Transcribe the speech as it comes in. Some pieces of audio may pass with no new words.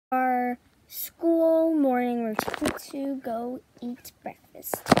school morning routine to go eat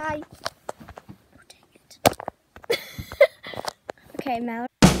breakfast. Bye. Oh, dang it. Okay, Mallory.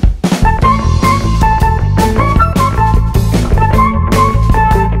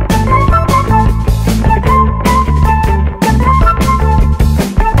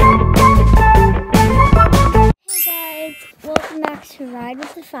 Welcome back to Ride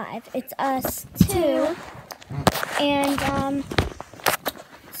with the Five. It's us two, and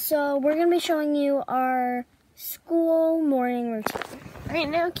so we're gonna be showing you our school morning routine. Right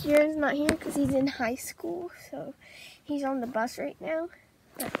now, Kieran's not here because he's in high school, so he's on the bus right now.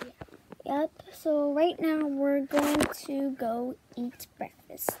 Yep. So right now we're going to go eat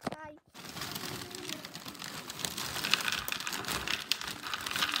breakfast. Bye.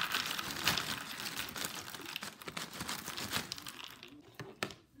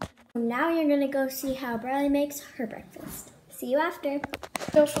 Now you're gonna go see how Brylie makes her breakfast. See you after.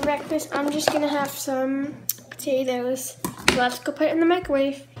 So for breakfast, I'm just gonna have some potatoes. So let's go put it in the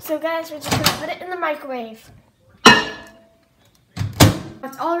microwave. So guys, we're just gonna put it in the microwave.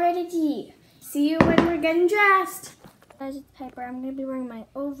 It's all ready to eat. See you when we're getting dressed. Guys, it's Piper. I'm gonna be wearing my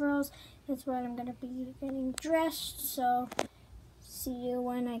overalls. That's what I'm gonna be getting dressed. So see you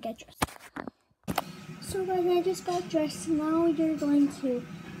when I get dressed. So guys, I just got dressed. Now you're going to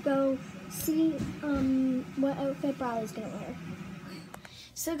go see what outfit Brylie's gonna wear.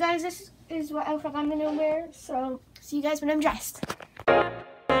 So guys, this is what outfit I'm gonna wear. So see you guys when I'm dressed.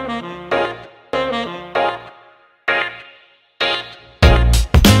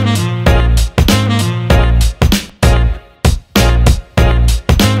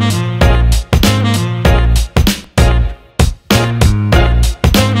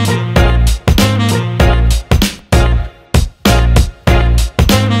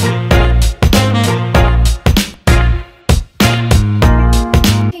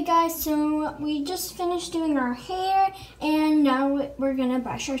 So we just finished doing our hair, and now we're gonna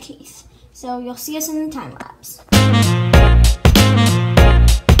brush our teeth. So you'll see us in the time lapse.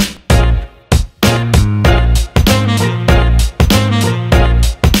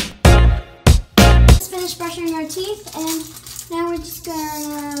 Just finished brushing our teeth, and now we're just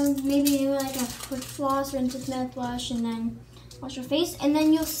gonna maybe do like a quick floss, rinse with mouthwash, and then wash our face, and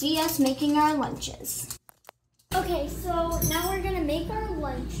then you'll see us making our lunches. Okay, so now we're gonna make our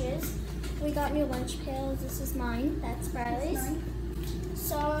lunches. We got new lunch pails. This is mine. That's Brylie's.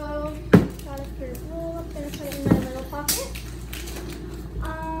 So got a fruit roll. I'm gonna put it in my little pocket.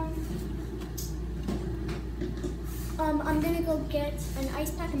 I'm gonna go get an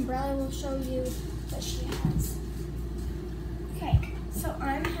ice pack, and Brylie will show you what she has. Okay, so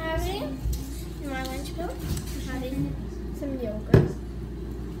I'm having in my lunch pail. I'm having some yogurt.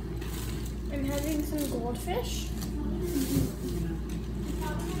 I'm having some goldfish,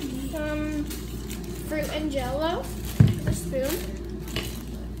 some fruit and jello, a spoon,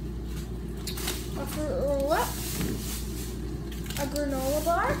 a fruit roll-up, a granola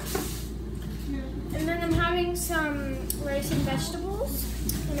bar, and then I'm having some rice and vegetables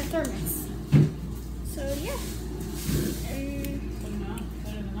in a thermos. So yeah.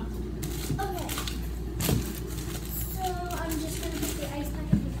 Okay. So I'm just gonna put the ice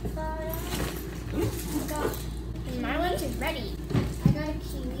pack in the bottom. And my lunch is ready. I got a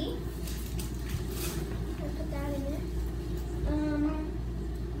kiwi. I'll put that in it.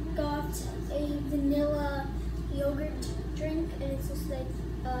 Got a vanilla yogurt drink, and it's just like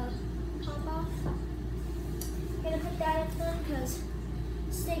pop off. Gonna put that in fun because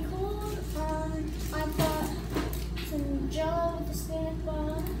stay cold. I've got some jello with a spoon at the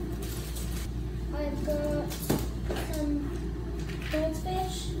bottom. I've got some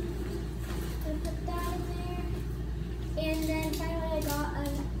goldfish. Gonna put that in there. And then finally I got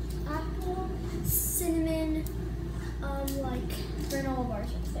an apple cinnamon like granola bar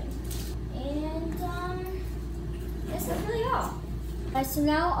type thing. And that's really all. So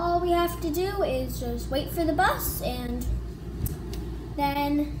now all we have to do is just wait for the bus, and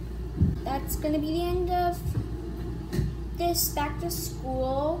then that's gonna be the end of this back to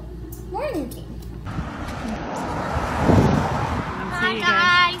school morning routine. Hi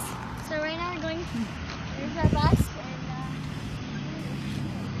guys. So right now we're going, there's our bus.